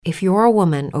If you're a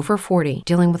woman over 40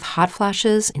 dealing with hot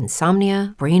flashes,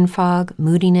 insomnia, brain fog,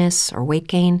 moodiness, or weight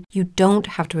gain, you don't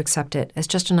have to accept it as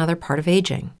just another part of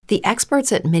aging. The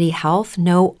experts at MIDI Health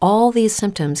know all these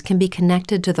symptoms can be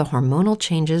connected to the hormonal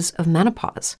changes of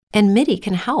menopause. And MIDI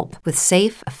can help with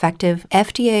safe, effective,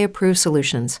 FDA-approved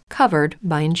solutions covered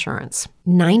by insurance.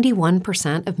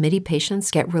 91% of MIDI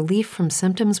patients get relief from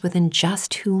symptoms within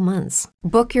just 2 months.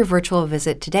 Book your virtual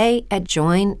visit today at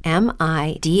joinmidi.com.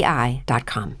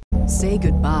 Say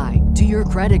goodbye to your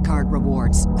credit card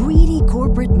rewards. Greedy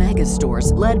corporate mega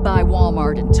stores, led by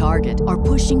Walmart and Target, are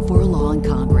pushing for a law in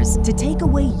Congress to take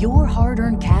away your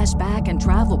hard-earned cash back and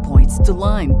travel points to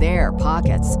line their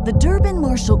pockets. The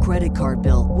Durbin-Marshall credit card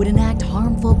bill would enact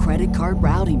harmful credit card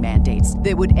routing mandates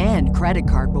that would end credit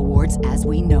card rewards as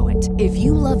we know it. If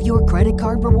you love your credit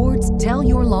card rewards, tell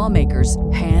your lawmakers,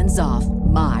 hands off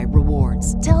my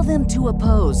rewards. Tell them to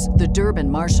oppose the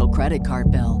Durbin-Marshall credit card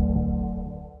bill.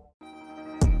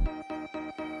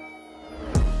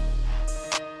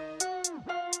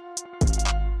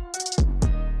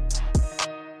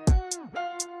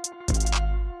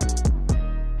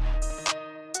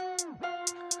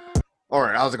 All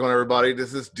right, how's it going, everybody?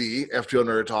 This is D, FTO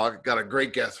Nerd Talk. Got a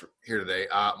great guest here today.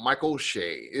 Michael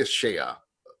Shea. It's Shea,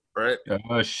 right?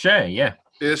 Shea, yeah.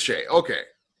 It's Shea. Okay.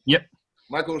 Yep.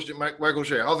 Michael Shea.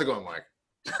 How's it going, Mike?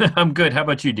 I'm good. How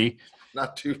about you, D?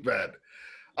 Not too bad.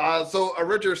 So I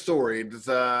read your story. This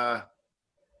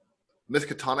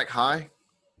Miskatonic High.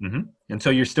 Mm-hmm. And so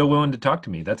you're still willing to talk to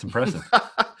me. That's impressive.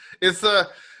 It's a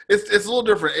little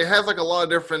different. It has like a lot of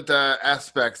different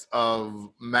aspects of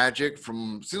magic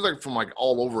seems like from like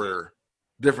all over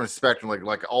different spectrum,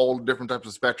 like all different types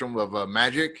of spectrum of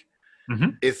magic.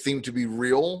 Mm-hmm. It seemed to be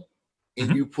real, and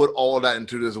Mm-hmm. you put all of that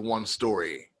into this one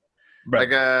story. Right.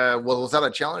 Like, was that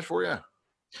a challenge for you?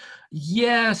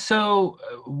 Yeah. So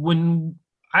when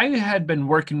I had been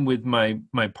working with my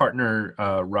partner,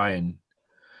 Ryan,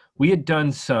 we had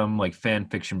done some like fan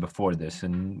fiction before this,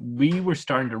 and we were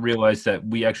starting to realize that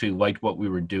we actually liked what we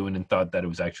were doing and thought that it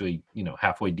was actually,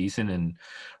 halfway decent. And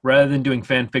rather than doing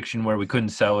fan fiction where we couldn't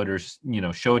sell it or,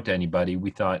 show it to anybody, we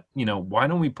thought, why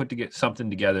don't we put something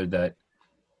together that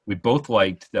we both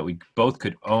liked, that we both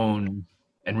could own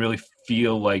and really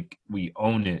feel like we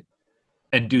own it,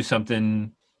 and do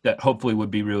something that hopefully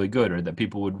would be really good or that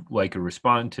people would like or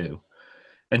respond to.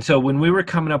 And so when we were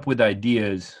coming up with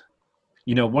ideas,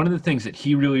 one of the things that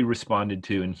he really responded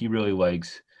to and he really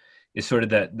likes is sort of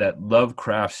that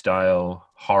Lovecraft style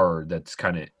horror that's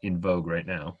kind of in vogue right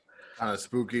now. Kind of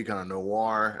spooky, kind of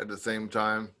noir at the same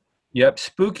time. Yep,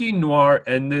 spooky, noir.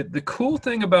 And the cool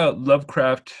thing about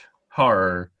Lovecraft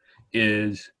horror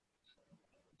is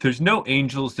there's no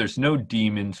angels, there's no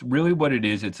demons. Really what it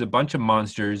is, it's a bunch of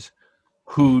monsters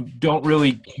who don't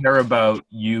really care about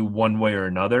you one way or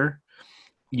another.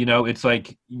 It's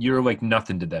like you're like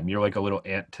nothing to them. You're like a little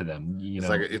ant to them.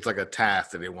 It's like a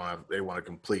task that they want to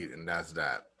complete, and that's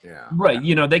that. Yeah. Right.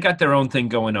 They got their own thing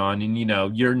going on, and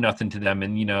you're nothing to them.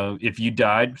 And if you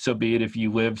died, so be it. If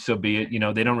you live, so be it.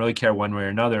 They don't really care one way or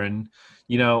another. And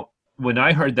when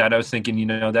I heard that, I was thinking,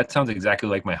 that sounds exactly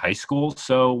like my high school.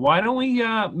 So why don't we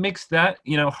mix that,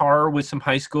 horror with some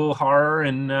high school horror,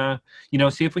 and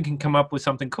see if we can come up with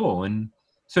something cool. And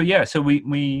so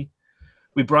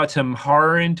we brought some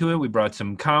horror into it. We brought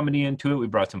some comedy into it. We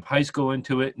brought some high school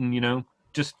into it, and,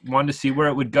 just wanted to see where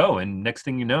it would go. And next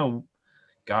thing you know,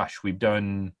 gosh, we've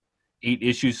done 8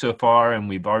 issues so far, and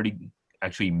we've already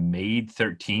actually made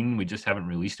 13. We just haven't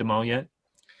released them all yet.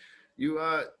 You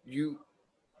have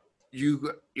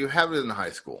it in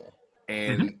high school,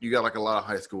 and Mm-hmm. you got like a lot of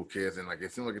high school kids, and like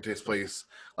it seems like it takes place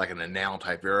like in a now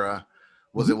type era.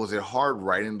 Was it hard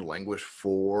writing the language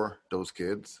for those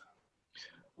kids?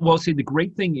 Well, see, the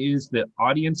great thing is the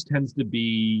audience tends to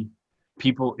be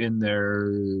people in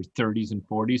their 30s and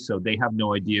 40s, so they have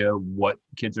no idea what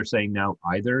kids are saying now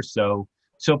either. So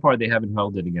far, they haven't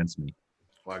held it against me.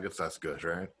 Well, I guess that's good,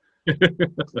 right?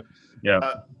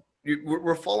 Yeah.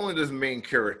 We're following this main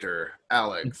character,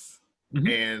 Alex, Mm-hmm.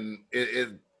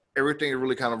 and everything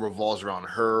really kind of revolves around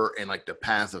her and like the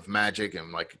past of magic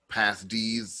and like past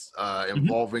deeds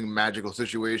involving magical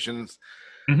situations.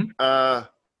 Mm-hmm.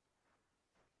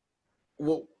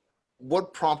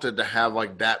 What prompted to have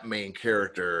like that main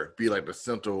character be like the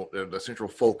central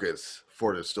focus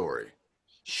for the story?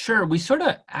 Sure. We sort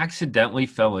of accidentally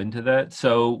fell into that.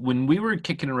 So when we were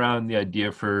kicking around the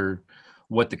idea for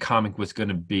what the comic was going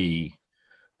to be,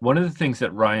 one of the things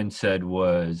that Ryan said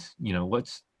was,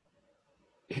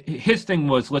 his thing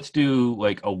was, let's do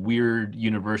like a weird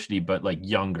university, but like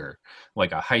younger,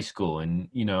 like a high school. And,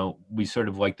 we sort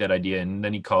of liked that idea. And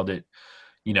then he called it,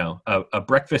 a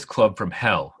breakfast club from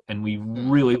hell. And we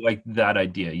really liked that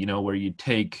idea, where you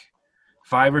take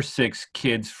 5 or 6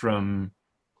 kids from,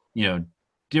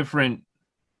 different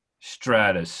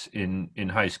stratus in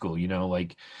high school,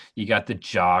 like you got the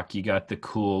jock, you got the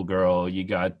cool girl, you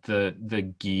got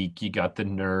the geek, you got the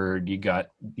nerd, you got,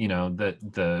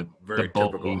 the Very the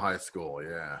bully. typical high school,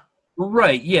 yeah.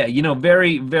 Right. Yeah.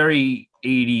 Very, very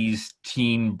 80s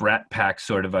teen brat pack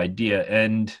sort of idea.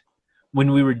 And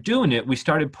when we were doing it, we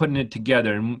started putting it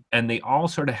together, and they all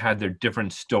sort of had their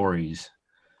different stories.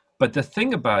 But the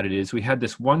thing about it is we had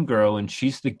this one girl, and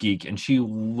she's the geek, and she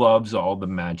loves all the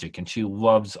magic, and she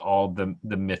loves all the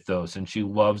mythos, and she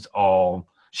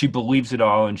believes it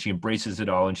all, and she embraces it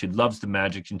all, and she loves the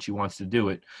magic, and she wants to do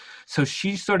it. So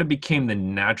she sort of became the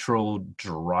natural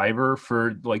driver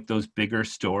for like those bigger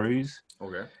stories.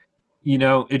 Okay.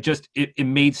 It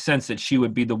made sense that she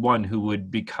would be the one who would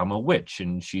become a witch,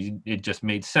 and it just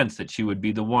made sense that she would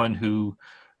be the one who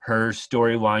her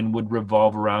storyline would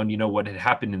revolve around, what had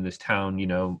happened in this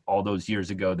town, all those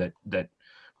years ago that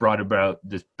brought about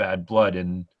this bad blood.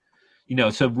 And,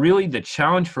 so really the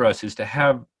challenge for us is to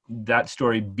have that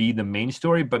story be the main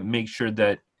story, but make sure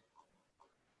that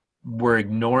we're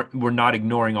not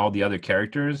ignoring all the other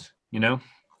characters,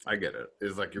 I get it.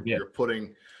 It's like you're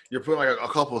putting like a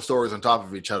couple of stories on top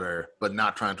of each other, but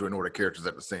not trying to ignore the characters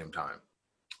at the same time.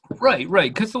 Right.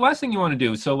 Because the last thing you want to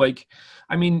do, so like,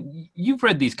 I mean, you've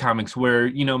read these comics where,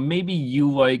 maybe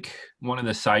you like one of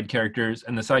the side characters,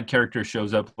 and the side character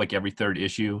shows up like every 3rd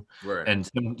issue, right? And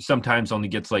sometimes only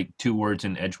gets like 2 words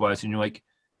in edgewise, and you're like,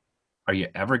 are you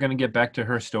ever going to get back to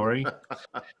her story?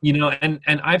 And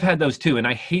I've had those too, and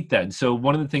I hate that. And so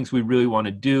one of the things we really want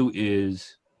to do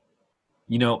is,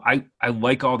 I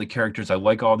like all the characters, I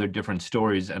like all their different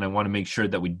stories, and I want to make sure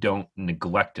that we don't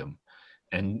neglect them.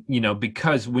 And,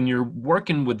 because when you're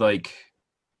working with like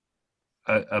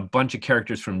a bunch of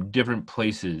characters from different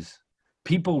places,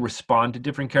 people respond to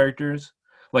different characters.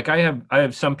 Like I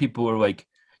have some people who are like,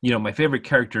 my favorite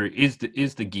character is the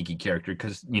geeky character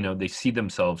because, they see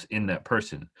themselves in that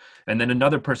person. And then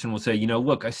another person will say,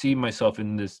 look, I see myself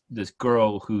in this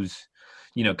girl who's,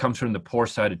 comes from the poor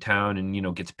side of town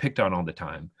and, gets picked on all the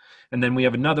time. And then we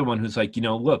have another one who's like,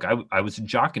 look, I was a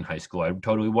jock in high school. I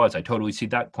totally see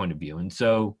that point of view. And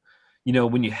so,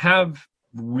 when you have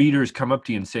readers come up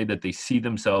to you and say that they see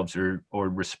themselves or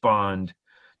respond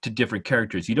to different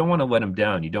characters, you don't want to let them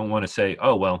down. You don't want to say,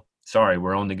 oh, well, sorry,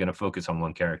 we're only going to focus on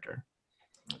one character.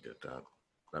 I get that.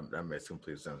 That makes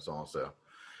complete sense also.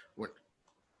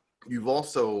 You've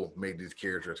also made these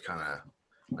characters kind of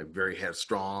like very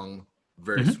headstrong,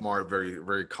 very smart, very,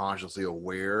 very consciously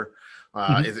aware.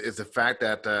 Is the fact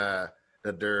that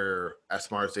they're as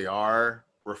smart as they are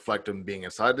reflect them being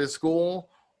inside this school,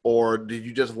 or did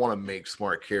you just want to make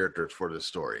smart characters for this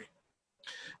story?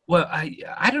 Well,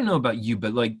 I don't know about you,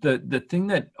 but like the thing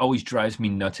that always drives me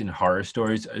nuts in horror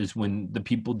stories is when the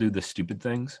people do the stupid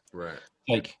things. Right.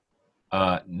 Like,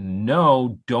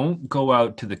 no, don't go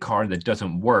out to the car that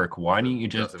doesn't work. Why don't you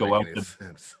just go out?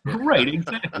 Right,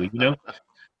 exactly.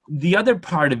 The other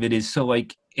part of it is, so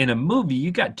like in a movie,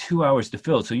 you got 2 hours to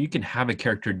fill, so you can have a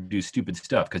character do stupid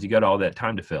stuff because you got all that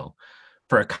time to fill.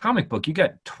 For a comic book, you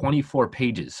got 24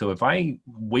 pages. So if I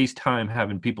waste time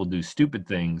having people do stupid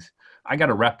things, I got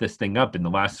to wrap this thing up in the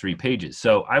last 3 pages.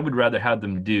 So I would rather have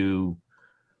them do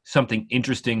something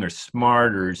interesting or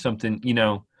smart or something,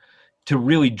 to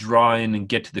really draw in and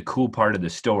get to the cool part of the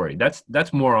story.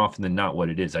 That's more often than not what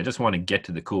it is. I just want to get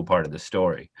to the cool part of the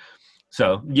story.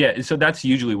 So yeah, so that's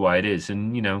usually why it is.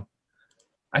 And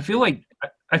I feel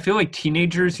like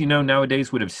teenagers,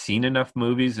 nowadays would have seen enough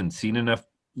movies and seen enough,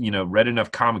 read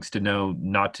enough comics to know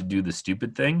not to do the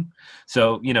stupid thing.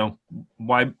 So,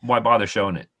 why bother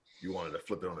showing it? You wanted to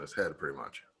flip it on his head pretty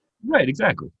much. Right,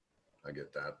 exactly. I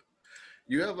get that.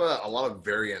 You have a lot of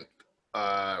variant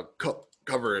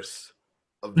covers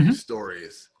of these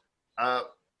stories.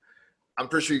 I'm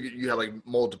pretty sure you have like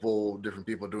multiple different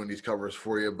people doing these covers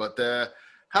for you, but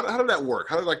how did that work?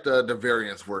 How did like the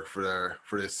variants work for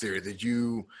this series? Did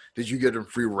you give them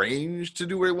free range to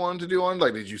do what they wanted to do on?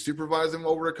 Like, did you supervise them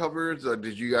over the covers? Or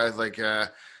did you guys like have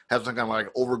some kind of like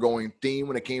overgoing theme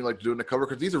when it came like to doing the cover?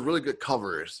 Because these are really good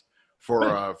covers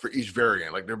for each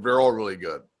variant. Like they're all really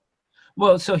good.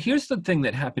 Well, so here's the thing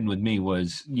that happened with me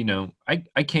was,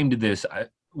 I came to this.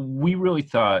 We really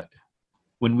thought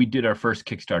when we did our first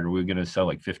Kickstarter, we were going to sell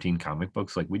like 15 comic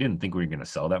books. Like we didn't think we were going to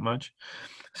sell that much.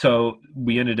 So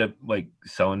we ended up like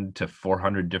selling to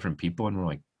 400 different people, and we're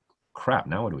like, crap,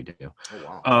 now what do we do?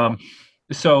 Oh, wow.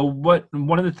 So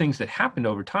one of the things that happened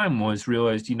over time was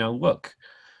realized, look,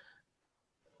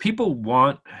 people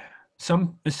want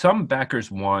some backers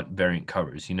want variant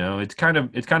covers. It's kind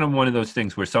of one of those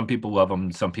things where some people love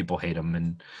them, some people hate them,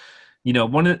 and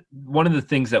one of the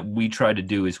things that we try to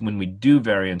do is when we do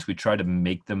variants, we try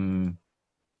to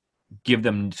give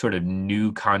them sort of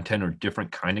new content or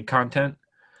different kind of content.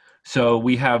 So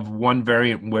we have one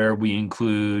variant where we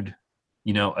include,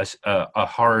 a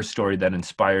horror story that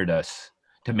inspired us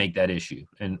to make that issue,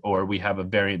 or we have a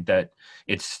variant that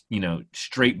it's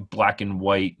straight black and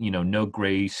white, no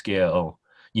gray scale,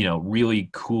 really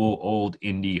cool old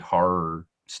indie horror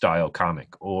style comic,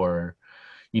 or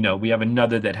we have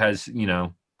another that has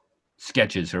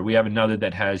sketches, or we have another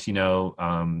that has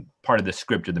part of the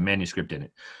script or the manuscript in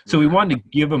it. So we wanted to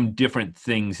give them different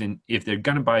things, and if they're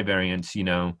going to buy variants,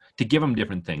 to give them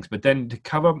different things. But then to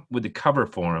come up with the cover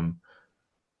for them,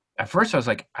 at first I was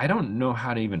like, I don't know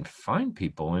how to even find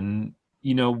people. And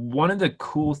one of the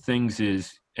cool things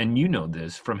is, and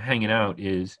this from hanging out,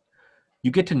 is you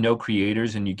get to know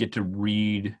creators and you get to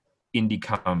read indie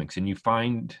comics and you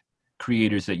find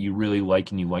creators that you really like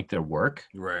and you like their work.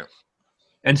 Right.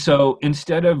 And so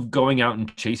instead of going out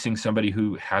and chasing somebody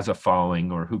who has a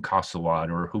following or who costs a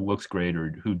lot or who looks great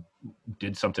or who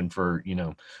did something for,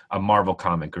 a Marvel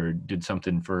comic or did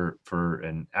something for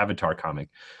an Avatar comic,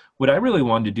 what I really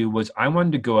wanted to do was I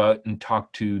wanted to go out and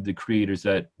talk to the creators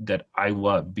that I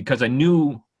love, because I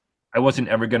knew I wasn't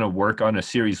ever going to work on a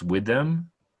series with them,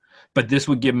 but this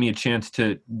would give me a chance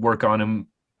to work on them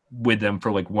with them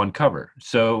for like one cover.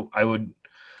 So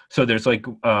there's like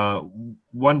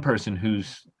one person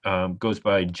who's goes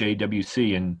by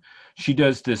JWC, and she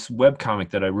does this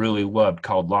webcomic that I really loved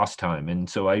called Lost Time. And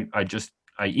so I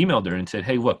emailed her and said,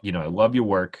 hey, look, I love your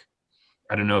work.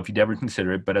 I don't know if you'd ever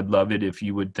consider it, but I'd love it if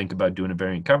you would think about doing a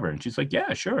variant cover. And she's like,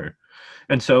 yeah, sure.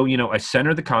 And so, I sent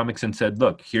her the comics and said,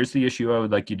 look, here's the issue I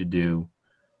would like you to do.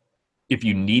 If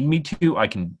you need me to, I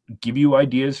can give you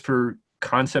ideas for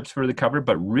concepts for the cover,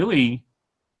 but really,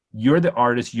 you're the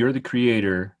artist, you're the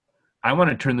creator. I want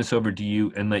to turn this over to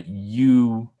you and let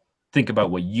you think about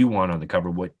what you want on the cover,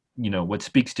 what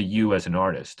speaks to you as an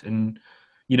artist. And,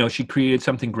 she created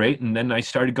something great. And then I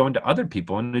started going to other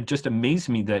people, and it just amazed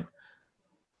me that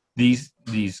these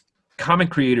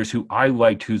comic creators who I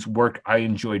liked, whose work I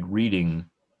enjoyed reading,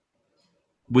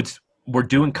 were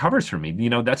doing covers for me.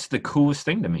 That's the coolest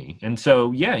thing to me. And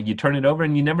so, yeah, you turn it over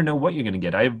and you never know what you're going to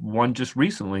get. I have one just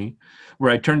recently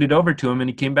where I turned it over to him and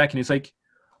he came back and he's like,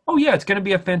 oh yeah, it's going to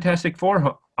be a Fantastic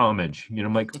Four homage.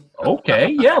 I'm like, okay,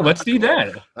 yeah, let's do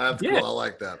that. That's cool. I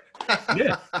like that.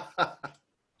 Yeah.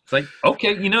 It's like,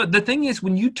 okay, the thing is,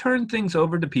 when you turn things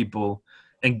over to people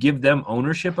and give them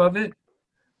ownership of it,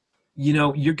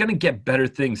 you're going to get better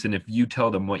things than if you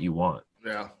tell them what you want.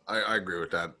 Yeah, I agree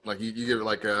with that. Like you get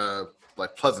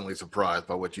like pleasantly surprised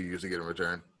by what you usually get in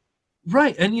return.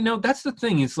 Right. And that's the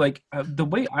thing. It's like the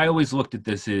way I always looked at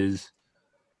this is,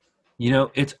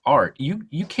 it's art.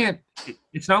 You can't,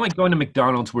 it's not like going to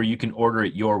McDonald's where you can order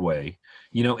it your way.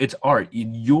 It's art.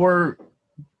 You're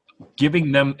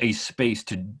giving them a space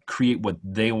to create what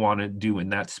they want to do in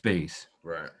that space.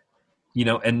 Right.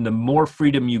 And the more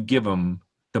freedom you give them,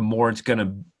 the more it's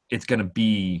gonna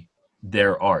be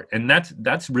their art. And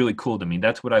that's really cool to me.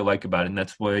 That's what I like about it. And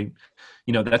that's why,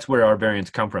 that's where our variants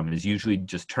come from, is usually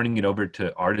just turning it over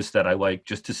to artists that I like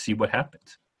just to see what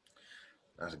happens.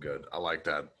 That's good. I like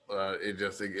that.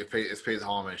 It pays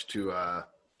homage to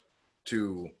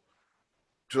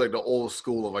like the old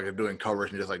school of like doing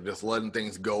covers and just letting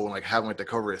things go and like having like the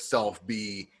cover itself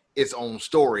be its own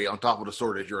story on top of the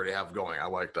story that you already have going. I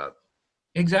like that.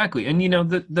 Exactly. And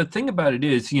the thing about it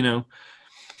is,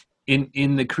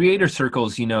 in the creator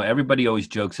circles, everybody always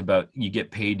jokes about you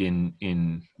get paid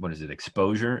in what is it,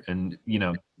 exposure, and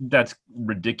that's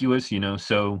ridiculous.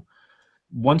 So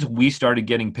once we started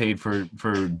getting paid for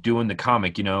doing the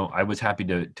comic, I was happy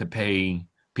to pay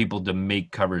people to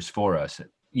make covers for us.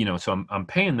 So I'm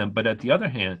paying them, but at the other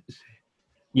hand,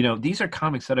 these are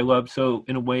comics that I love, so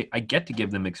in a way I get to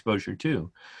give them exposure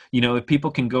too. If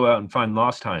people can go out and find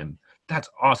Lost Time, that's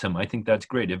awesome. I think that's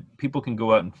great. If people can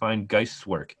go out and find Geist's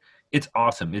work, it's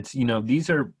awesome. It's, these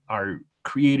are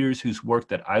creators whose work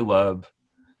that I love,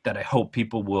 that I hope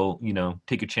people will,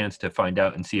 take a chance to find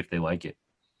out and see if they like it.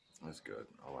 That's good.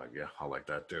 I like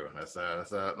that too. That's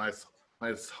a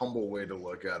nice humble way to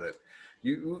look at it.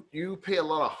 You pay a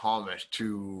lot of homage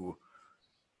to,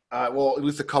 well, at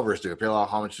least the covers do. Pay a lot of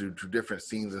homage to different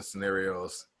scenes and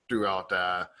scenarios throughout,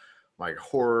 like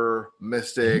horror,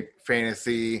 mystic,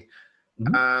 fantasy.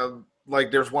 Mm-hmm.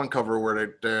 Like there's one cover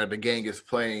where the gang is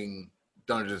playing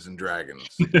Dungeons and Dragons.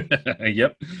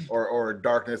 Yep. Or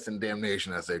Darkness and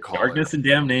Damnation, as they call it. Darkness and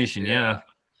Damnation, yeah.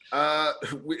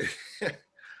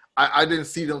 I didn't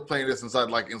see them playing this inside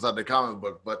the comic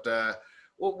book, but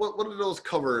what do those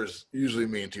covers usually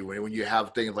mean to you when you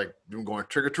have things like them going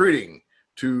trick or treating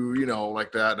to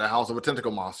like the House of a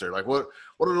Tentacle Monster? Like what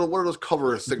are those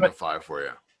covers signify for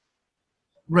you?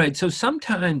 Right. So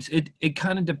sometimes it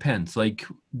kind of depends. Like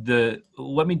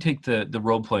let me take the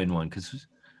role playing one, because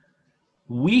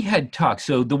we had talked.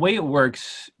 So the way it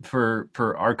works for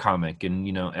our comic,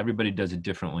 and everybody does it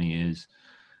differently, is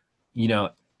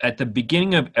at the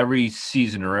beginning of every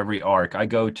season or every arc, I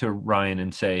go to Ryan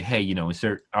and say, hey,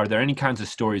 are there any kinds of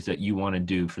stories that you want to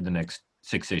do for the next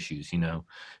 6 issues?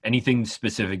 Anything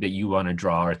specific that you want to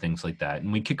draw or things like that.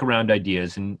 And we kick around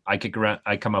ideas, and I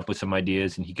come up with some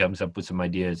ideas, and he comes up with some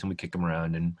ideas, and we kick them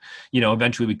around. And,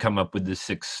 eventually we come up with the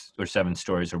 6 or 7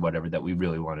 stories or whatever that we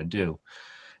really want to do.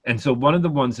 And so one of the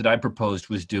ones that I proposed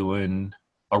was doing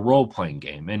a role-playing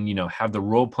game, and, have the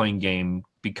role-playing game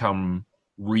become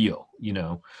real,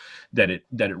 that it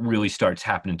really starts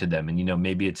happening to them. And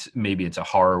maybe it's a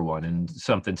horror one, and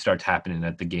something starts happening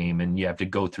at the game, and you have to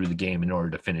go through the game in order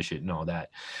to finish it and all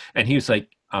that. And he was like,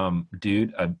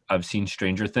 dude, I've seen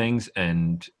Stranger Things,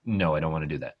 and no, I don't want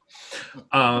to do that.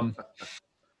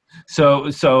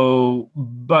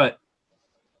 But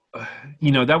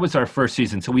that was our first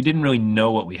season, so we didn't really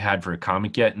know what we had for a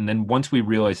comic yet. And then once we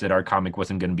realized that our comic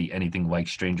wasn't going to be anything like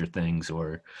Stranger Things,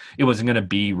 or it wasn't going to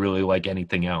be really like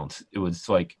anything else, it was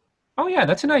like, oh yeah,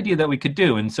 that's an idea that we could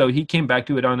do. And so he came back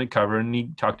to it on the cover, and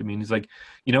he talked to me, and he's like,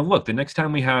 look, the next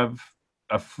time we have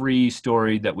a free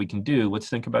story that we can do, let's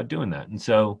think about doing that. And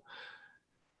so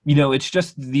it's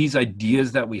just these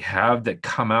ideas that we have that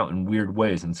come out in weird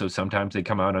ways. And so sometimes they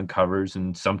come out on covers,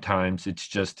 and sometimes it's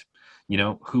just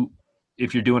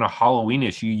if you're doing a Halloween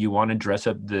issue, you want to dress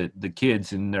up the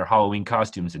kids in their Halloween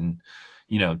costumes, and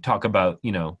talk about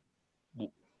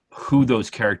who those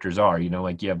characters are.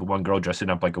 Like you have one girl dressing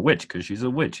up like a witch because she's a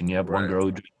witch, and you have one girl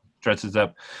who dresses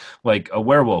up like a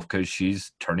werewolf because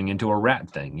she's turning into a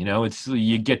rat thing. It's,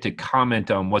 you get to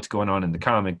comment on what's going on in the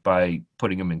comic by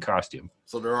putting them in costume.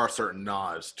 So there are certain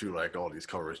nods to like all these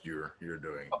covers you're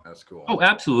doing. That's cool. Oh,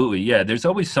 absolutely. Yeah, there's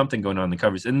always something going on in the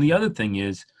covers. And the other thing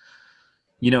is,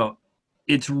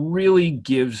 it really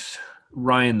gives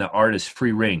Ryan, the artist,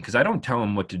 free reign, because I don't tell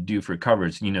him what to do for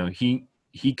covers.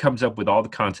 He comes up with all the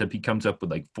concept. He comes up with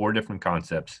like 4 different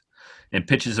concepts and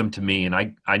pitches them to me, and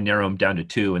I narrow them down to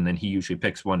 2, and then he usually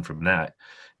picks one from that.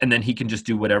 And then he can just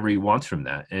do whatever he wants from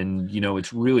that. And,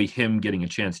 it's really him getting a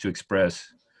chance to express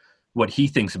what he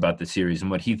thinks about the series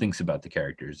and what he thinks about the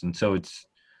characters. And so it's,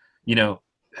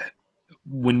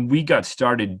 when we got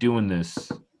started doing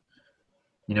this,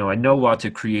 I know lots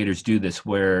of creators do this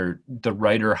where the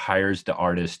writer hires the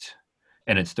artist,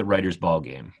 and it's the writer's ball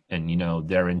game, and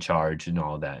they're in charge and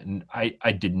all that. And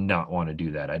I did not want to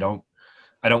do that. I don't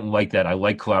like that. I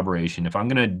like collaboration. If I'm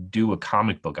going to do a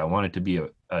comic book, I want it to be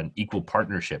an equal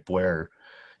partnership where,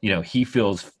 he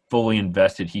feels fully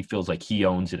invested. He feels like he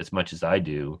owns it as much as I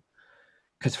do.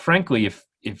 Because frankly,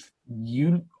 if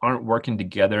you aren't working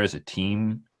together as a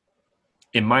team,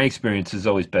 in my experience has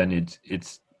always been,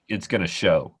 it's going to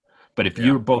show. But if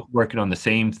you're both working on the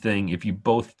same thing, if you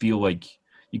both feel like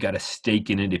you got a stake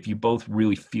in it, if you both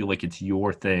really feel like it's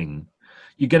your thing,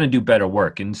 you're going to do better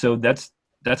work. And so that's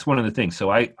one of the things. So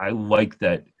I like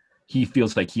that he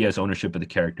feels like he has ownership of the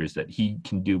characters, that he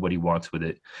can do what he wants with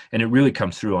it. And it really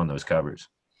comes through on those covers.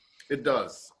 It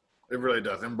does. It really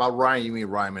does. And by Ryan, you mean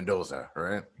Ryan Mendoza,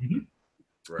 right?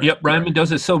 Mm-hmm. Right. Yep, Ryan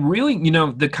Mendoza. So really,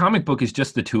 the comic book is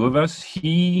just the 2 of us.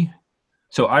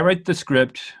 So I write the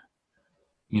script.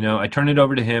 I turn it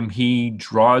over to him. He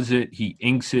draws it, he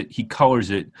inks it, he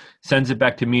colors it, sends it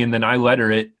back to me, and then I letter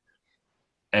it,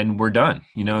 and we're done.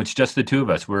 It's just the 2 of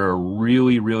us. We're a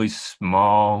really, really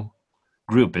small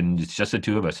group, and it's just the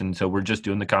 2 of us. And so we're just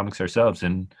doing the comics ourselves.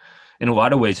 And in a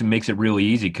lot of ways, it makes it really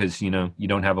easy because, you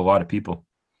don't have a lot of people.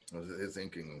 His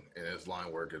inking and his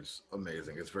line work is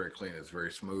amazing. It's very clean. It's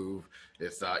very smooth.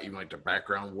 It's even like the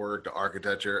background work, the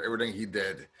architecture, everything he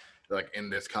did. Like in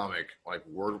this comic, like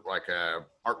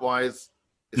art wise,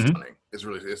 it's stunning. It's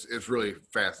really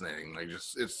fascinating. Like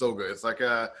it's so good. It's like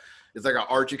an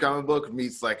Archie comic book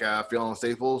meets like a Fiona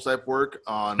Staples type work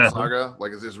on Saga.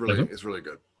 Like it's really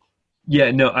good.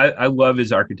 Yeah, no, I love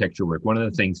his architecture work. One of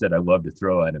the things that I love to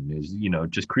throw at him is,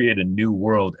 just create a new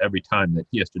world every time that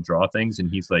he has to draw things. And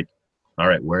he's like, all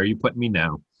right, where are you putting me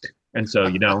now? And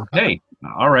so, hey,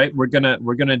 all right, we're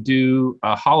gonna do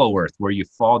a Hollow Earth where you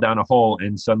fall down a hole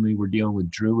and suddenly we're dealing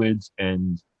with druids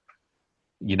and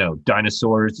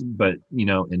dinosaurs, but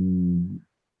and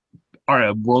all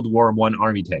right, World War I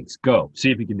army tanks. Go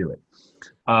see if you can do it.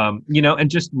 And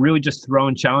just really just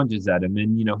throwing challenges at him.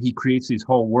 And, he creates these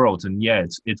whole worlds. And yeah,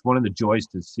 it's one of the joys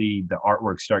to see the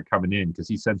artwork start coming in, because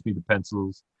he sends me the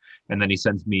pencils and then he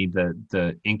sends me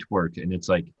the inked work. And it's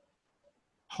like,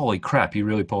 holy crap, he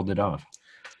really pulled it off.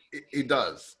 He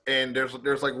does. And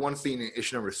there's like one scene in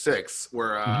issue number 6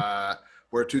 where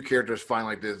two characters find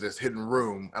like this hidden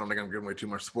room. I don't think I'm giving away too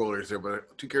much spoilers here,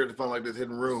 but two characters find like this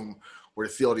hidden room where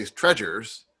they see all these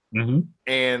treasures. Mm-hmm.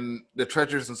 And the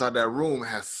treasures inside that room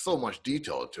has so much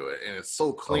detail to it, and it's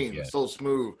so clean, it's so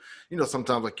smooth.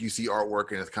 Sometimes like you see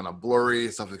artwork and it's kind of blurry,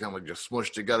 something kind of like just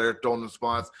smushed together, thrown in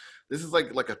spots. This is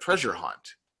like a treasure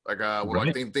hunt, like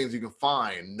things you can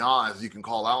find, nods you can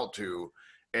call out to,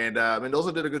 and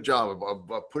Mendoza did a good job of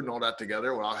putting all that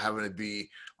together without having it be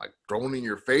like thrown in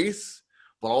your face,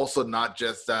 but also not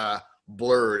just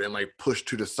blurred and like pushed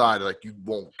to the side, like you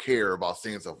won't care about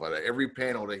seeing stuff like that. Every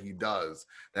panel that he does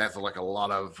that has like a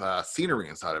lot of scenery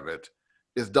inside of it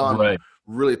is done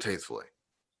really tastefully.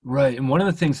 Right. And one of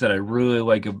the things that I really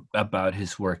like about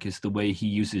his work is the way he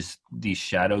uses these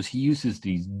shadows. He uses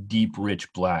these deep,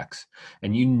 rich blacks,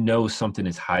 and something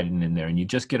is hiding in there, and you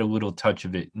just get a little touch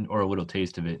of it or a little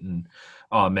taste of it. And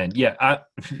oh man, yeah,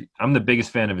 I'm the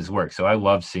biggest fan of his work, so I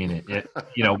love seeing it.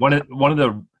 One of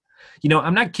the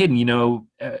I'm not kidding, and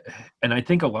I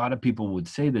think a lot of people would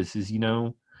say this is,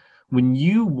 when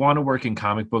you want to work in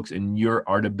comic books and your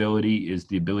art ability is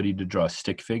the ability to draw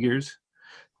stick figures,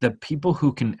 the people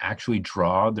who can actually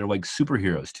draw, they're like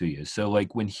superheroes to you. So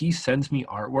like when he sends me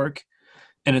artwork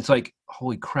and it's like,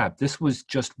 holy crap, this was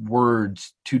just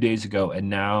words 2 days ago, and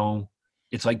now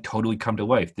it's like totally come to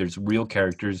life. There's real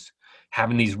characters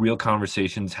having these real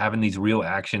conversations, having these real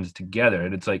actions together.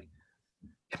 And it's like,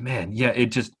 man, yeah,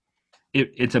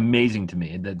 it's amazing to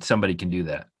me that somebody can do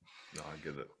that. No, I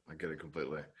get it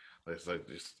completely. It's like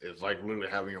literally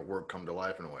having your work come to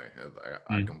life in a way.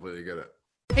 I completely get it.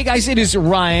 Hey guys, it is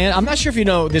Ryan. I'm not sure if you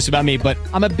know this about me, but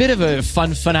I'm a bit of a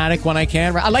fun fanatic when I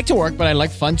can. I like to work, but I like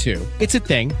fun too. It's a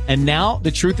thing. And now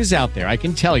the truth is out there. I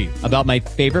can tell you about my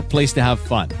favorite place to have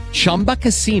fun. Chumba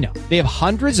Casino. They have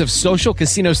hundreds of social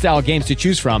casino style games to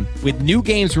choose from with new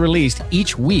games released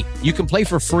each week. You can play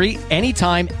for free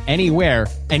anytime, anywhere.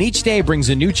 And each day brings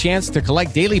a new chance to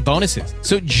collect daily bonuses.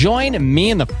 So join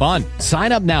me in the fun.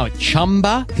 Sign up now at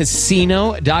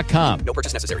ChumbaCasino.com. No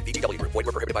purchase necessary. VGW Group. Void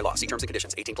where prohibited by law. See terms and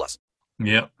conditions. 18+.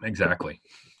 Yeah, exactly.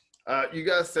 You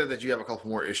guys said that you have a couple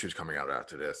more issues coming out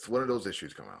after this. When do those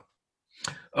issues come out?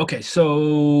 Okay,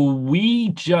 so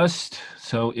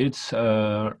it's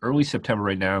early September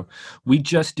right now. We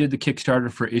just did the Kickstarter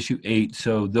for issue 8.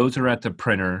 So those are at the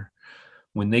printer.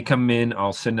 When they come in,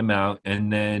 I'll send them out.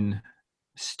 And then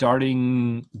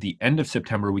starting the end of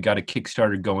September, we got a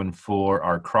Kickstarter going for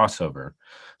our crossover.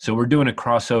 So we're doing a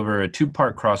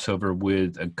 2-part crossover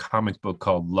with a comic book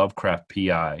called Lovecraft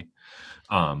PI.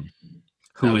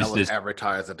 Who is this?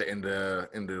 Advertised at the end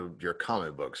of your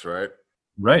comic books, right?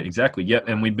 Right, exactly. Yep.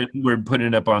 And we're putting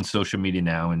it up on social media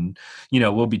now, and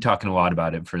we'll be talking a lot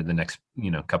about it for the next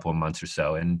couple of months or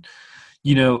so. And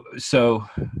so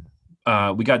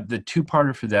we got the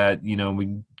 2-parter for that.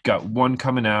 We got one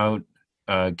coming out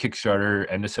Kickstarter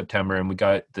end of September, and we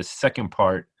got the second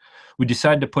part. We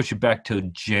decided to push it back to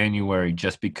January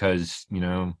just because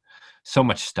so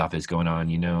much stuff is going on.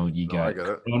 You got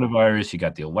coronavirus, you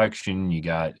got the election, you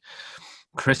got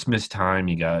Christmas time,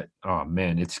 you got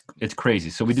it's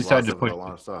crazy. So we decided to put a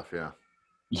lot of stuff.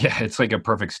 Yeah, it's like a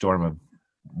perfect storm of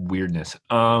weirdness.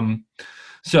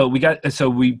 So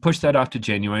we pushed that off to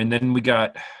January, and then we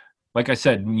got, like I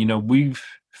said, we've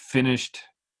finished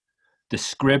the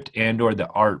script and or the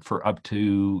art for up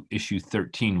to issue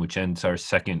 13, which ends our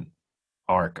second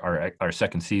arc, our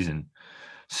second season.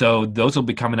 So those will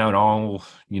be coming out all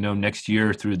next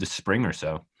year through the spring or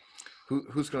so.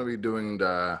 Who's going to be doing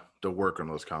the work on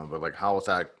those comics? Like, how is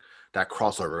that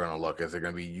crossover going to look? Is it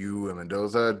going to be you and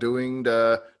Mendoza doing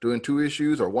 2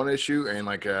 issues or 1 issue, and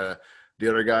like the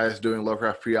other guys doing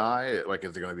Lovecraft PI? Like,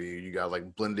 is it going to be you guys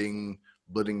like blending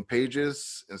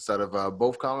pages instead of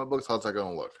both comic books? How's that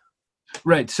going to look?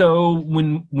 Right. So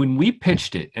when we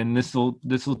pitched it, and this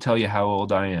will tell you how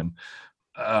old I am.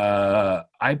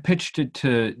 I pitched it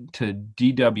to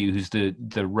DW, who's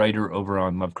the writer over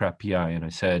on Lovecraft PI, and I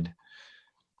said,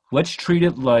 let's treat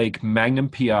it like Magnum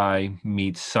PI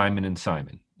meets Simon and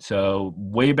Simon. So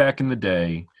way back in the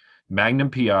day,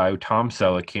 Magnum PI, Tom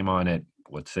Selleck came on at,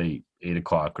 let's say, 8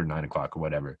 o'clock or 9 o'clock or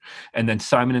whatever. And then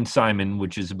Simon and Simon,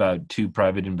 which is about 2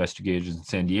 private investigators in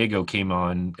San Diego, came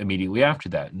on immediately after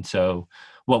that. And so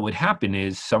what would happen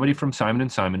is somebody from Simon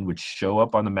and Simon would show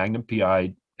up on the Magnum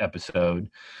PI episode,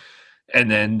 and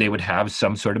then they would have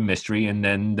some sort of mystery, and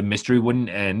then the mystery wouldn't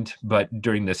end. But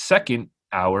during the second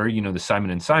our, the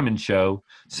Simon and Simon show,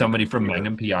 somebody from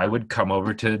Magnum PI would come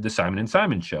over to the Simon and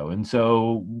Simon show. And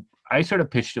so I sort of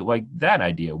pitched it like that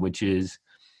idea, which is,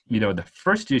 the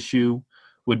first issue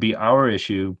would be our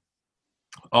issue.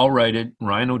 I'll write it,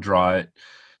 Ryan will draw it,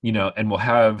 and we'll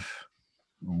have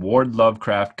Ward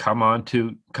Lovecraft come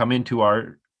into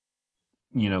our,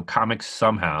 comics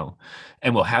somehow,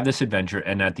 and we'll have this adventure.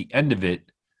 And at the end of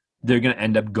it, they're going to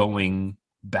end up going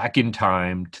back in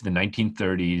time to the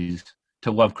 1930s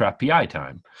to Lovecraft PI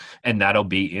time. And that'll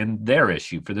be in their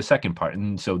issue for the second part.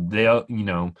 And so they'll,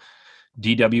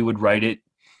 DW would write it.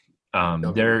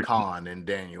 They're Khan and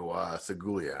Daniel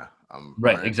Segulia.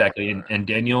 Right, exactly. And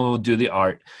Daniel will do the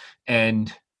art.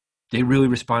 And they really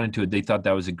responded to it. They thought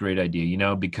that was a great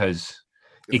idea, because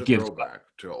it's it gives throwback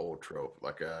to an old trope,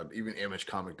 like even Image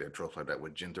Comic did tropes like that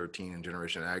with Gen 13 and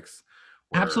Generation X.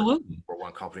 Absolutely. Where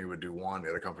one company would do one, the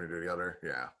other company would do the other.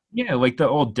 Yeah. Yeah, like the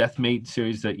old Deathmate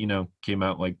series that, came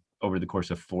out like over the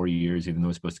course of 4 years, even though it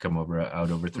was supposed to come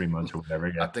out over 3 months or whatever.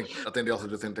 Yeah. I think they also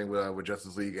did the same thing with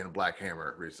Justice League and Black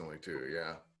Hammer recently too.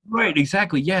 Yeah. Right,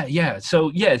 exactly. Yeah. So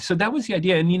that was the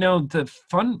idea. And the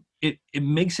fun, it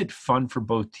makes it fun for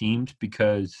both teams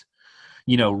because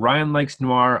Ryan likes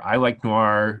noir, I like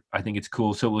noir. I think it's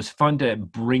cool. So it was fun to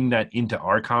bring that into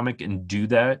our comic and do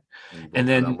that. And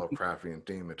then that Lovecraftian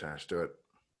theme attached to it.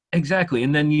 Exactly.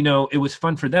 And then, it was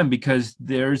fun for them because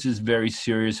theirs is very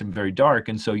serious and very dark.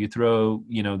 And so you throw,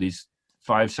 these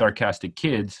 5 sarcastic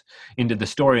kids into the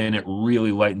story and it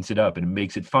really lightens it up and it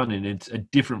makes it fun. And it's a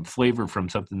different flavor from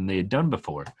something they had done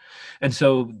before. And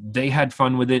so they had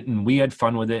fun with it and we had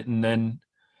fun with it. And then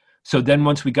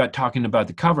once we got talking about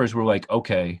the covers, we're like,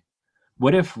 okay,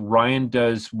 what if Ryan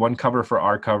does one cover for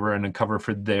our cover and a cover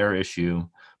for their issue?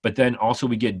 But then also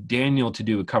we get Daniel to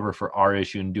do a cover for our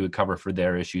issue and do a cover for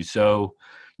their issue. So,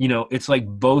 it's like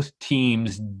both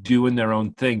teams doing their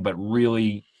own thing, but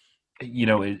really,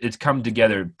 it's come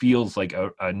together. It feels like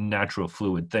a natural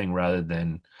fluid thing rather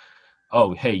than,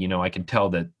 oh, hey, I can tell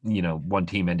that, one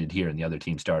team ended here and the other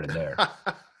team started there.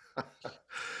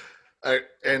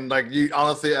 And like you,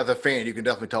 honestly, as a fan, you can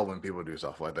definitely tell when people do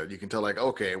stuff like that. You can tell, like,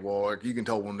 okay, well, like, you can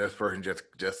tell when this person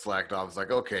just slacked off. It's like,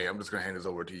 okay, I'm just gonna hand this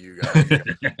over to you guys.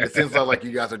 It seems like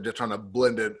you guys are just trying to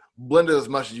blend it as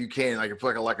much as you can. Like you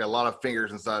put like a lot of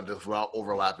fingers inside just without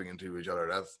overlapping into each other.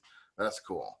 That's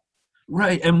cool.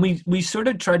 Right, and we sort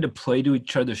of tried to play to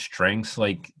each other's strengths,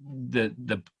 like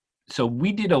so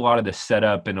we did a lot of the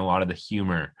setup and a lot of the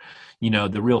humor,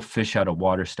 the real fish out of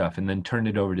water stuff, and then turned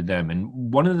it over to them. And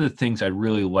one of the things I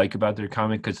really like about their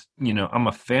comic, because, I'm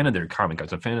a fan of their comic. I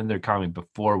was a fan of their comic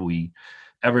before we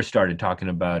ever started talking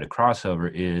about a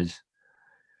crossover, is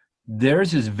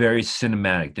theirs is very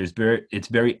cinematic. It's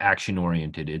very action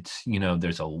oriented. It's,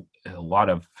 there's a lot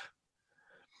of,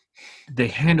 they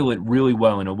handle it really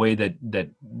well in a way that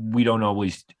we don't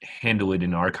always handle it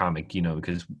in our comic,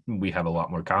 because we have a lot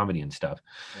more comedy and stuff.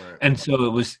 Right. And so it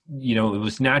was, it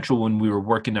was natural when we were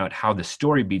working out how the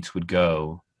story beats would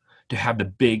go to have the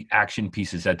big action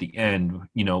pieces at the end,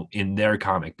 in their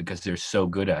comic, because they're so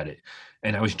good at it.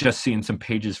 And I was just seeing some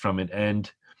pages from it. And,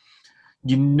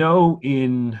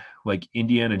 in like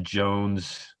Indiana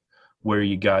Jones, where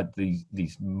you got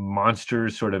these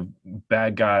monsters, sort of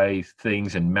bad guy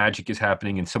things, and magic is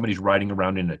happening, and somebody's riding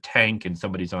around in a tank, and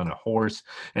somebody's on a horse,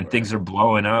 and things are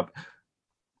blowing up.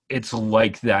 It's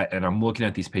like that, and I'm looking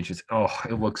at these pages. Oh,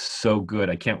 it looks so good.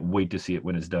 I can't wait to see it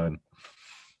when it's done.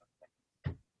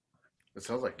 It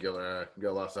sounds like you got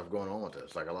a lot of stuff going on with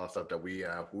this, like a lot of stuff that we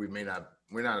may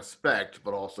not expect,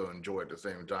 but also enjoy at the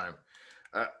same time.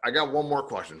 I got one more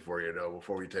question for you though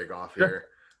before we take off here.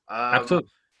 Absolutely.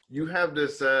 You have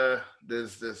this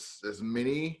this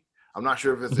mini. I'm not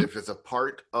sure if it's a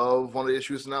part of one of the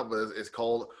issues or not, but it's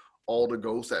called All the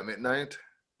Ghosts at Midnight.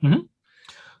 Mm-hmm.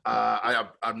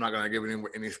 I'm not gonna give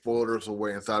any spoilers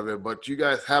away inside of it, but you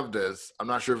guys have this. I'm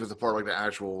not sure if it's a part of like the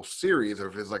actual series or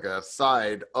if it's like a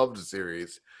side of the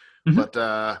series, but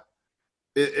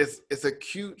it's a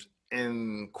cute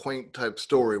and quaint type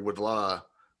story with a lot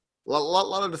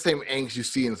of the same angst you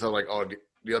see inside like all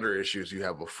the other issues you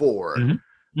have before. Mm-hmm.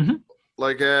 Mm-hmm.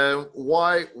 Like,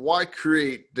 why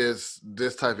create this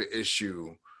type of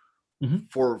issue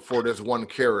for this one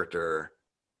character,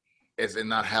 and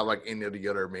not have like any of the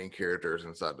other main characters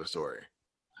inside the story?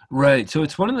 Right. So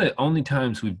it's one of the only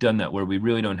times we've done that where we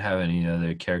really don't have any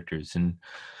other characters. And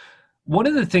one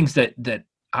of the things that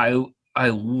I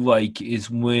like is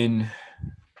when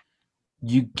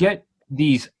you get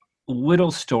these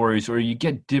little stories, or you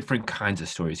get different kinds of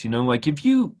stories. Like if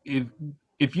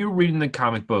you're reading the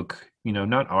comic book,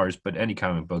 not ours, but any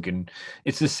comic book, and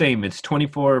it's the same. It's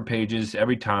 24 pages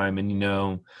every time,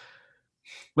 and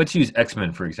let's use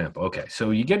X-Men for example. Okay,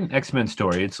 so you get an X-Men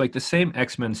story. It's like the same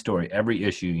X-Men story every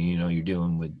issue. You know, you're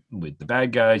dealing with the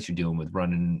bad guys, you're dealing with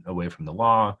running away from the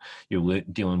law, you're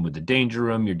dealing with the danger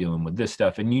room, you're dealing with this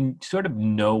stuff, and you sort of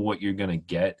know what you're gonna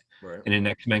get in an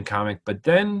X-Men comic. But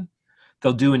then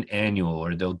they'll do an annual,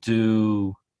 or they'll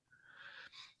do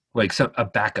like a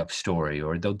backup story,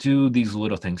 or they'll do these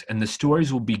little things, and the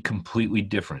stories will be completely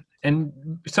different.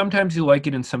 And sometimes you like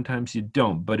it and sometimes you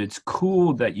don't, but it's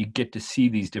cool that you get to see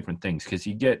these different things because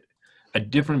you get a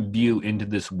different view into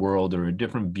this world or a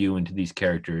different view into these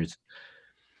characters,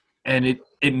 and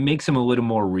it makes them a little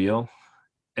more real.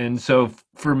 And so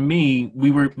for me,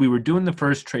 we were doing the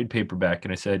first trade paperback,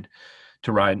 and I said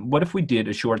to Ryan, what if we did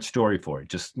a short story for it,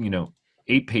 just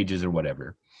 8 pages or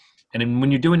whatever. And then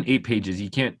when you're doing 8 pages, you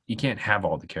can't have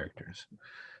all the characters.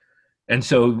 And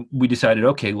so we decided,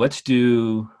 okay, let's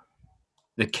do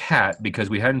the cat, because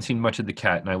we hadn't seen much of the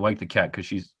cat, and I like the cat because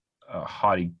she's a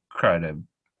haughty kind of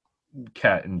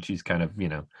cat, and she's kind of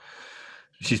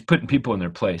she's putting people in their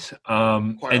place.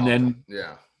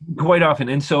 Quite often.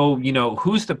 And so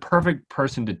who's the perfect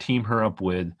person to team her up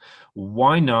with?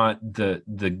 Why not the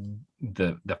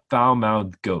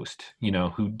foul-mouthed ghost,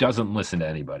 who doesn't listen to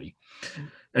anybody?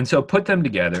 And so put them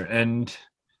together, and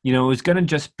it was going to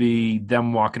just be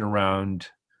them walking around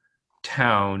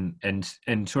town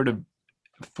and sort of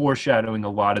foreshadowing a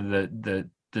lot of the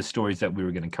stories that we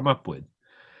were going to come up with.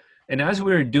 And as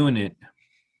we were doing it,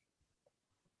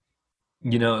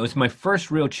 it was my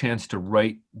first real chance to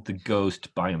write the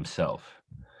ghost by himself.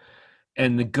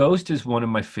 And the ghost is one of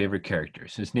my favorite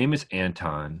characters. His name is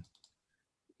Anton.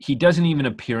 He doesn't even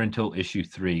appear until issue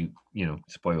 3,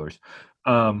 spoilers.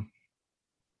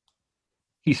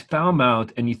 He's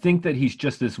foul-mouthed, and you think that he's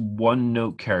just this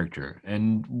one-note character.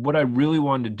 And what I really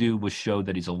wanted to do was show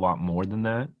that he's a lot more than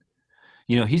that.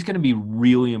 He's going to be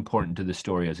really important to the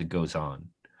story as it goes on.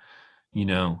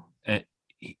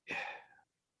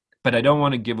 But I don't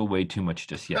want to give away too much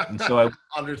just yet. And so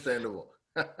Understandable.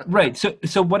 Right.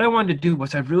 So what I wanted to do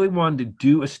was I really wanted to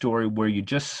do a story where you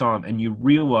just saw him and you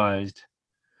realized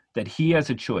that he has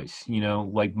a choice.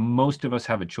 Like most of us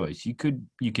have a choice. You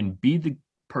can be the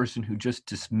person who just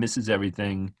dismisses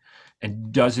everything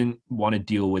and doesn't want to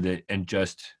deal with it and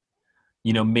just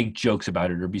make jokes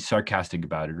about it or be sarcastic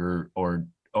about it or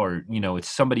it's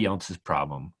somebody else's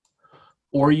problem.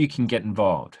 Or you can get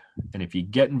involved, and if you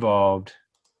get involved,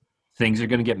 things are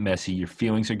going to get messy, your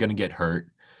feelings are going to get hurt.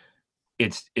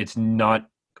 It's not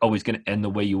always going to end the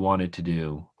way you want it to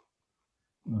do,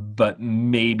 but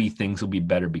maybe things will be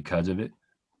better because of it.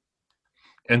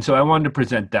 And so I wanted to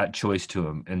present that choice to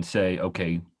him and say,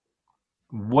 okay,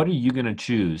 what are you going to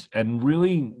choose? And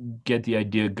really get the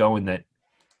idea going that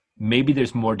maybe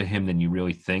there's more to him than you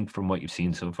really think from what you've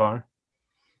seen so far.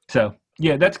 So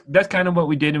yeah, that's kind of what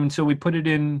we did. And so we put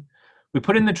in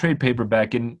the trade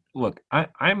paperback. And look,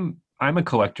 I'm a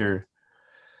collector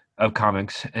of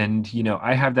comics, and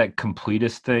I have that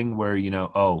completist thing where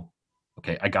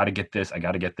okay, I got to get this, I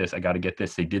got to get this, I got to get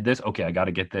this. They did this, okay, I got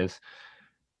to get this.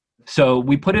 So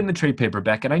we put in the trade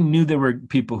paperback, and I knew there were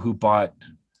people who bought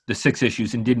the 6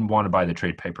 issues and didn't want to buy the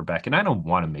trade paperback. And I don't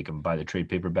want to make them buy the trade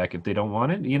paperback if they don't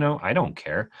want it. I don't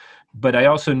care. But I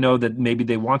also know that maybe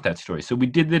they want that story. So we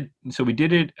did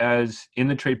it as in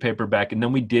the trade paperback, and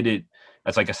then we did it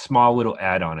as like a small little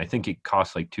add-on. I think it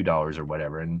cost like $2 or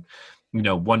whatever. And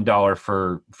 $1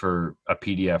 for a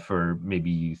PDF, or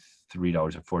maybe $3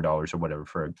 or $4 or whatever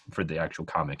for the actual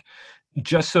comic,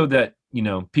 just so that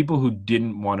people who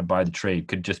didn't want to buy the trade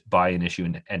could just buy an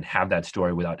issue and have that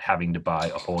story without having to buy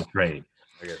a whole trade.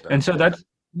 I get that. And so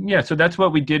that's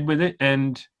what we did with it.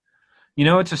 And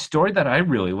it's a story that I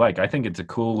really like. I think it's a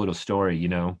cool little story.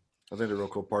 I think the real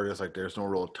cool part is like there's no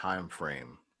real time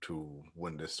frame to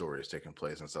when this story is taking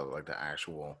place, instead of like the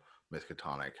actual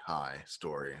Miskatonic High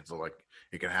story. So like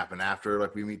it can happen after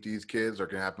like we meet these kids, or it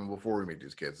can happen before we meet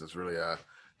these kids. It's really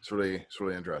it's really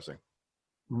interesting.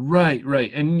 Right.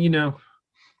 And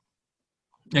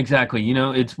exactly,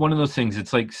 it's one of those things.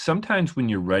 It's like sometimes when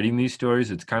you're writing these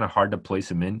stories, it's kind of hard to place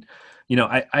them in.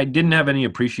 I didn't have any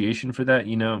appreciation for that.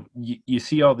 You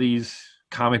see all these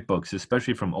comic books,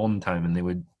 especially from olden time, and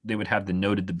they would have the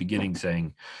note at the beginning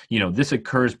saying, this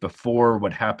occurs before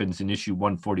what happens in issue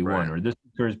 141, right, or this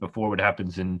occurs before what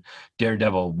happens in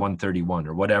Daredevil 131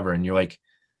 or whatever. And you're like,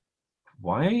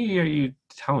 why are you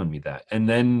telling me that? And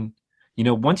then,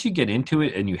 once you get into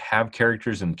it and you have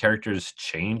characters and characters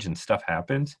change and stuff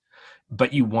happens,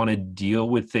 but you want to deal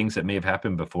with things that may have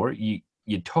happened before, you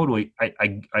totally,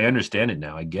 I understand it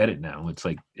now. I get it now. It's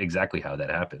like exactly how that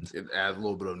happens. It adds a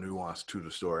little bit of nuance to the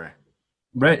story.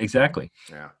 Right. Exactly.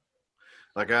 Yeah.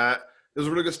 Like It was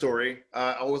a really good story.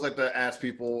 I always like to ask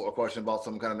people a question about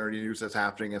some kind of nerdy news that's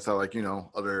happening inside, like,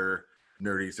 other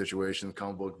nerdy situations,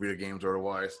 comic book, video games, or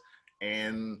otherwise.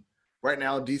 And right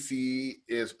now, DC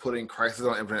is putting Crisis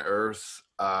on Infinite Earths,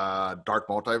 Dark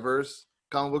Multiverse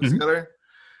comic books together.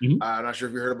 I'm not sure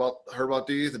if you heard about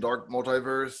these. The Dark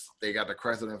Multiverse. They got the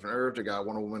Crisis on Infinite Earth. They got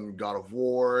Wonder Woman, God of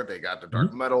War. They got the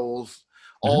Dark Metals.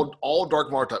 All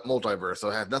Dark Multiverse. So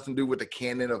it has nothing to do with the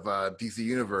canon of DC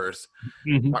Universe.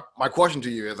 My question to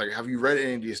you is, like, have you read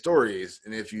any of these stories?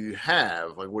 And if you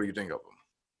have, like, what do you think of them?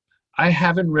 I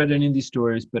haven't read any of these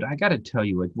stories, but I got to tell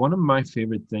you, like, one of my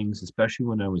favorite things, especially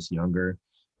when I was younger,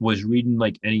 was reading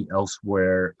like any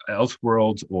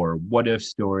Elseworlds or What If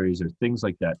stories or things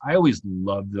like that. I always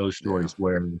loved those stories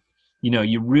where,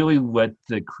 you really let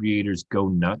the creators go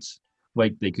nuts.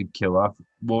 Like, they could kill off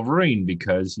Wolverine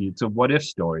because it's a what if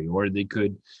story, or they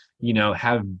could,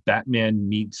 have Batman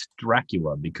meets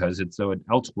Dracula because it's an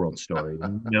Elseworld story,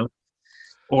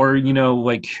 or,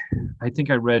 like, I think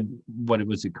I read, what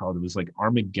was it called? It was like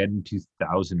Armageddon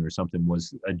 2000 or something,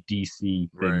 was a DC thing.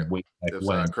 Right. Way back It's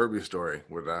when. a Kirby story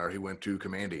where he went to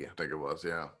Commandy, I think it was,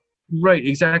 yeah. Right,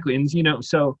 exactly. And,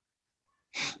 so,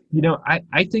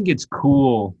 I think it's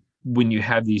cool when you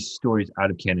have these stories out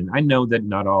of canon. I know that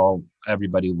not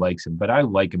everybody likes them, but I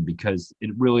like them because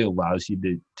it really allows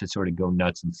you to sort of go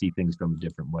nuts and see things from a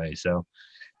different way. So,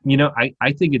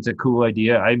 I think it's a cool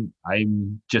idea.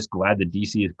 I'm just glad that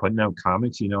DC is putting out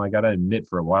comics. I got to admit,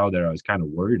 for a while there, I was kind of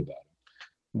worried about it,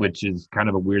 which is kind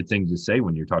of a weird thing to say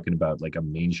when you're talking about like a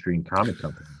mainstream comic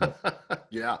company.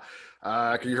 Yeah.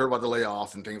 Cause you heard about the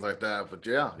layoffs and things like that, but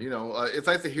yeah, it's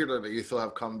nice to hear that you still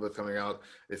have comic books coming out.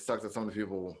 It sucks that some of the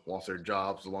people lost their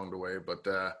jobs along the way, but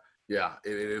yeah,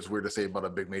 it is weird to say about a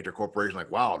big major corporation.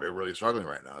 Like, wow, they're really struggling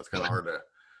right now. It's kind of hard to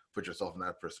put yourself in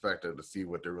that perspective to see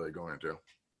what they're really going into.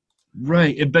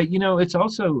 Right. But, it's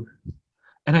also,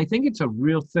 and I think it's a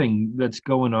real thing that's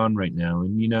going on right now.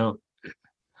 And,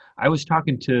 I was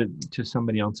talking to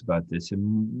somebody else about this,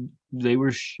 and they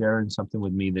were sharing something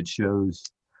with me that shows,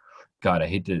 God, I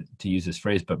hate to use this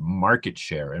phrase, but market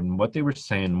share. And what they were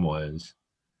saying was,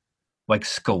 like,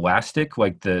 Scholastic,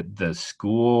 like the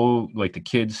school, like the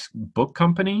kids' book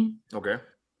company. Okay.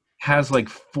 Has like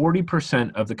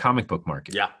 40% of the comic book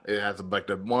market. Yeah, it has like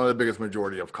one of the biggest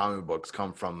majority of comic books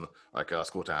come from like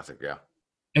Scholastic. Yeah,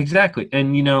 exactly.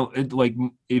 And like,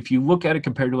 if you look at it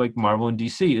compared to like Marvel and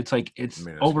DC, it's like it's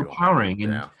overpowering.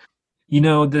 And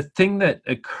the thing that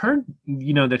occurred,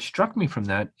 that struck me from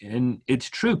that, and it's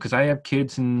true because I have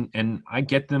kids and I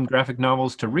get them graphic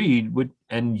novels to read,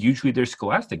 and usually they're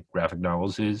Scholastic graphic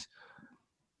novels. Is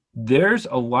there's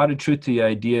a lot of truth to the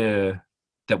idea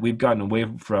that we've gotten away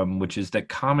from, which is that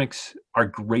comics are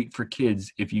great for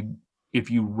kids if you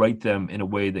write them in a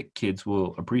way that kids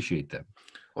will appreciate them.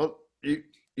 Well, you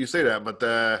say that, but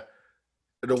the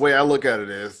way I look at it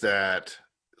is that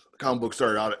comic books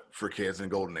started out for kids in the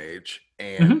golden age,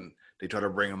 and they try to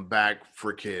bring them back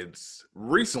for kids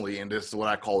recently, and this is what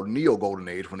I call neo golden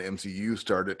age, when the MCU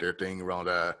started their thing around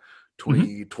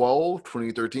 2012,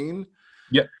 2013.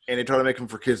 Yeah, and they try to make them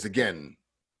for kids again.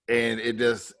 And it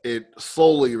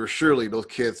slowly or surely, those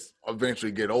kids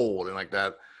eventually get old, and like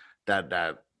that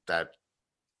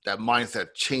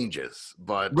mindset changes.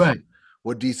 But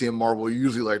what DC and Marvel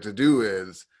usually like to do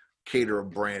is cater a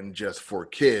brand just for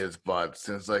kids. But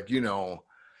since they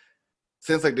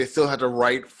still have to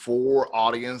write for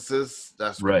audiences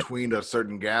that's between a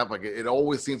certain gap, like it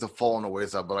always seems to fall on the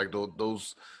wayside. But like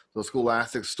those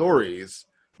Scholastic stories,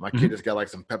 my kid just got like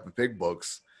some Peppa Pig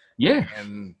books. Yeah,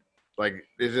 and like,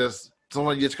 it's just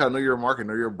sometimes you just gotta know your market,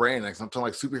 know your brand. Like, sometimes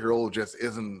like superhero just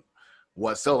isn't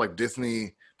what sells. Like the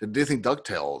Disney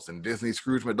DuckTales and Disney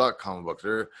Scrooge McDuck comic books,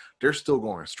 they're still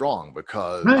going strong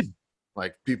because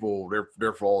like people,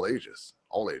 they're for all ages.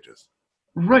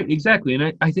 Right, exactly.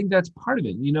 And I think that's part of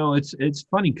it. It's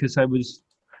funny because I was,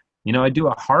 I do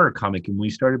a horror comic, and we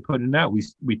started putting it out.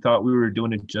 We thought we were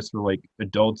doing it just for like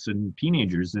adults and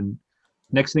teenagers, and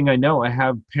next thing I know, I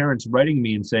have parents writing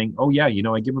me and saying, "Oh yeah,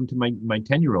 I give them to my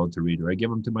 10-year-old to read, or I give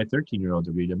them to my 13-year-old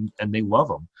to read them, and they love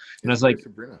them." And I was like,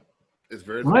 "It's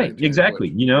very right,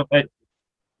 exactly."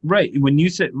 Right. When you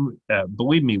said,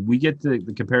 believe me, we get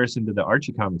the comparison to the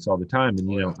Archie comics all the time,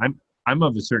 and I'm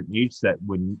of a certain age that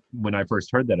when I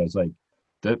first heard that, I was like,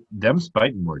 them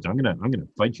fighting words. I'm gonna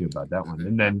fight you about that one,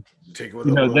 and then take it with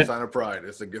a sign of pride.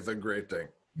 It's a great thing.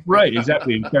 Right.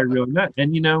 Exactly. And started realizing that,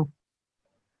 and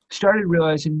started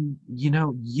realizing,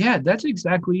 that's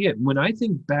exactly it. When I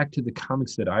think back to the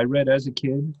comics that I read as a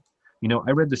kid,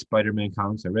 I read the Spider-Man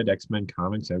comics, I read X-Men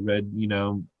comics, I read,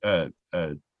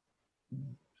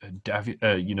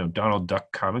 Donald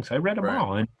Duck comics. I read them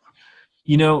all. And,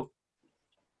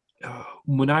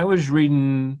 when I was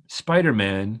reading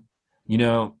Spider-Man, you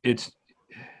know,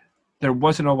 there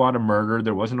wasn't a lot of murder,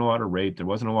 there wasn't a lot of rape, there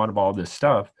wasn't a lot of all this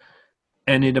stuff.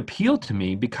 And it appealed to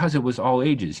me because it was all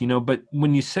ages, you know, but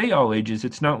when you say all ages,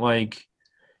 it's not like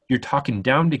you're talking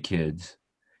down to kids.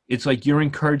 It's like you're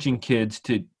encouraging kids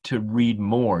to read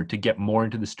more, to get more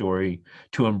into the story,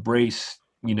 to embrace,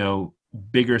 you know,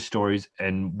 bigger stories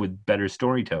and with better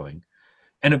storytelling.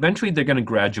 And eventually they're going to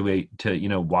graduate to, you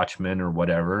know, Watchmen or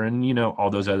whatever, and, you know, all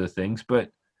those other things. But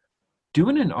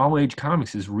doing an all-age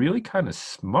comics is really kind of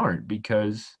smart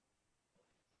because,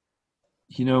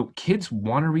 you know, kids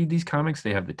want to read these comics.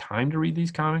 They have the time to read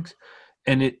these comics.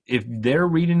 And if they're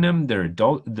reading them,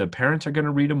 the parents are going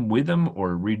to read them with them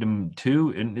or read them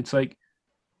too. And it's like,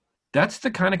 that's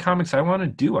the kind of comics I want to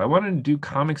do. I want to do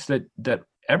comics that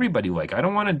everybody like. I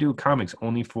don't want to do comics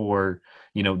only for,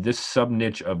 you know, this sub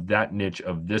niche of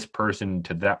this person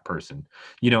to that person.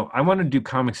 You know, I want to do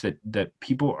comics that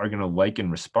people are going to like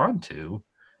and respond to.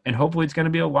 And hopefully it's going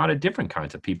to be a lot of different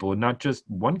kinds of people and not just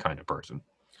one kind of person.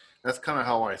 That's kind of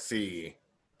how I see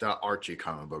the Archie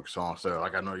comic books also.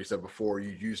 Like I know you said before,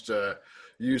 you used to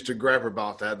grab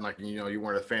about that, and like, you know, you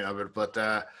weren't a fan of it, but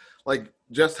like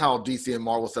just how DC and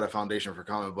Marvel set a foundation for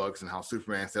comic books and how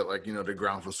Superman set, like, you know, the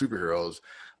ground for superheroes.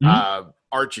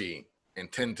 Archie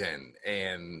and Tintin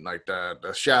and like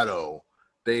the Shadow,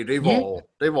 they've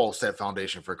all set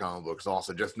foundation for comic books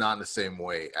also, just not in the same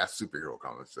way as superhero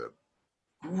comics did.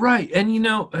 Right. And, you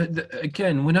know,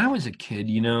 again, when I was a kid,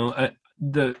 you know,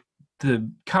 the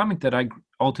comic that I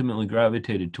ultimately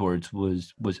gravitated towards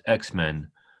was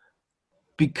X-Men,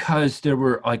 because there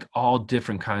were like all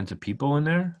different kinds of people in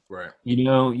there. Right. You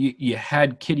know, you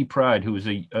had Kitty Pryde, who was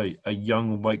a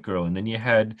young white girl, and then you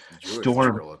had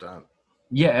Storm.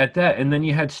 At that. And then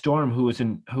you had Storm, who was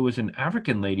an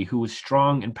African lady who was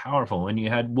strong and powerful, and you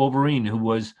had Wolverine, who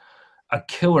was a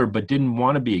killer but didn't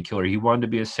want to be a killer. He wanted to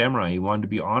be a samurai. He wanted to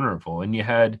be honorable. And you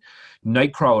had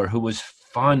Nightcrawler, who was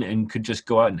fun and could just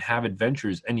go out and have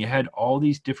adventures. And you had all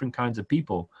these different kinds of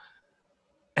people.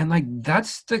 And like,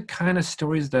 that's the kind of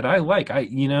stories that I like.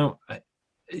 It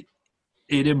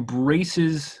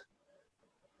embraces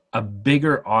a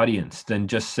bigger audience than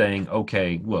just saying,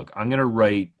 okay, look, I'm going to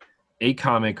write a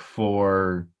comic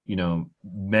for, you know,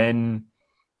 men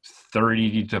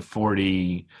 30 to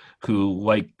 40 who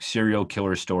like serial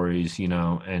killer stories, you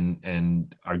know,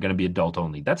 and are going to be adult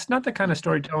only. That's not the kind of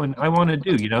storytelling I want to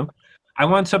do, you know. I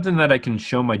want something that I can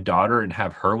show my daughter and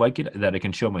have her like it, that I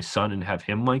can show my son and have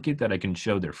him like it, that I can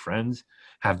show their friends,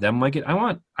 have them like it. I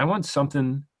want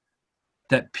something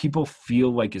that people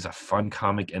feel like is a fun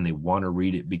comic and they want to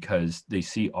read it because they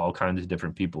see all kinds of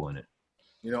different people in it.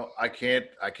 You know, I can't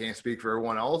speak for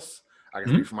everyone else. I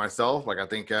can speak for myself. Like, I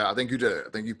think you did it. I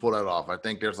think you pulled that off. I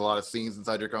think there's a lot of scenes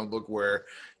inside your comic book where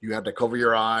you have to cover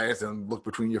your eyes and look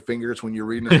between your fingers when you're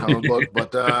reading the comic book.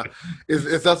 But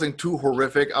it's nothing too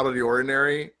horrific, out of the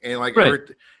ordinary. And like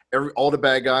all the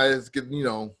bad guys get, you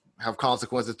know, have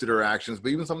consequences to their actions, but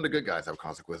even some of the good guys have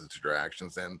consequences to their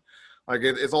actions. And like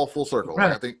it's all full circle. Right.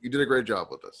 Like, I think you did a great job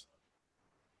with this.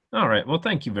 All right. Well,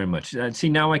 thank you very much. See,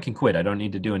 now I can quit. I don't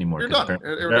need to do any more. You're done.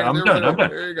 I'm done.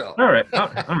 There you go. All right. All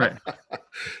right.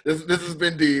 This has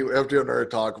been the FTO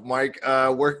Nerd Talk. Mike,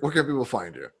 where can people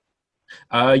find you?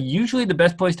 Usually the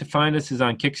best place to find us is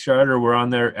on Kickstarter. We're on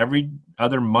there every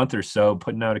other month or so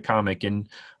putting out a comic. And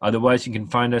otherwise, you can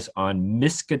find us on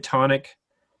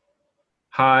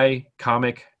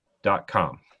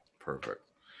miskatonichighcomic.com. Perfect.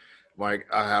 Mike,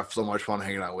 I have so much fun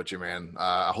hanging out with you, man.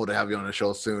 I hope to have you on the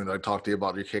show soon. I'll talk to you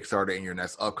about your Kickstarter and your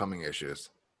next upcoming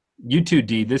issues. You too,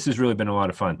 D. This has really been a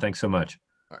lot of fun. Thanks so much.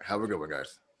 All right, have a good one,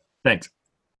 guys. Thanks.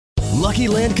 Lucky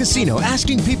Land Casino,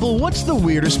 asking people, what's the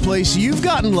weirdest place you've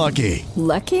gotten lucky?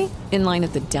 Lucky? In line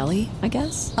at the deli, I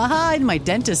guess? Aha, in my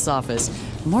dentist's office.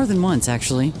 More than once,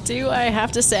 actually. Do I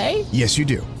have to say? Yes, you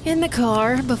do. In the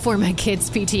car before my kids'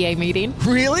 PTA meeting.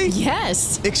 Really?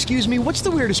 Yes. Excuse me, what's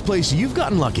the weirdest place you've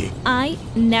gotten lucky? I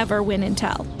never win and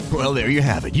tell. Well, there you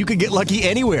have it. You can get lucky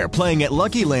anywhere, playing at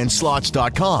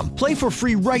LuckyLandSlots.com. Play for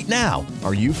free right now.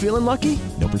 Are you feeling lucky?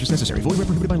 No purchase necessary. Void where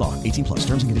prohibited by law. 18+.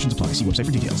 Terms and conditions apply. See website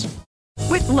for details.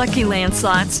 With Lucky Land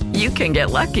Slots, you can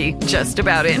get lucky just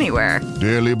about anywhere.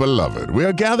 Dearly beloved, we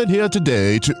are gathered here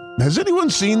today to... Has anyone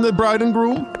seen the bride and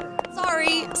groom?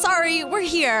 Sorry, we're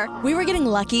here. We were getting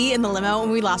lucky in the limo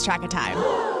and we lost track of time.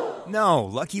 No,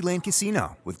 Lucky Land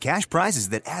Casino, with cash prizes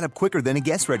that add up quicker than a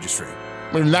guest registry.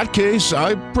 In that case,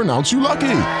 I pronounce you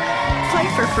lucky.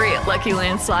 Play for free at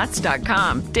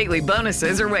LuckyLandSlots.com. Daily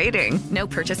bonuses are waiting. No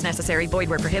purchase necessary. Void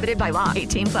where prohibited by law.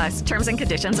 18+. Terms and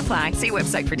conditions apply. See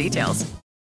website for details.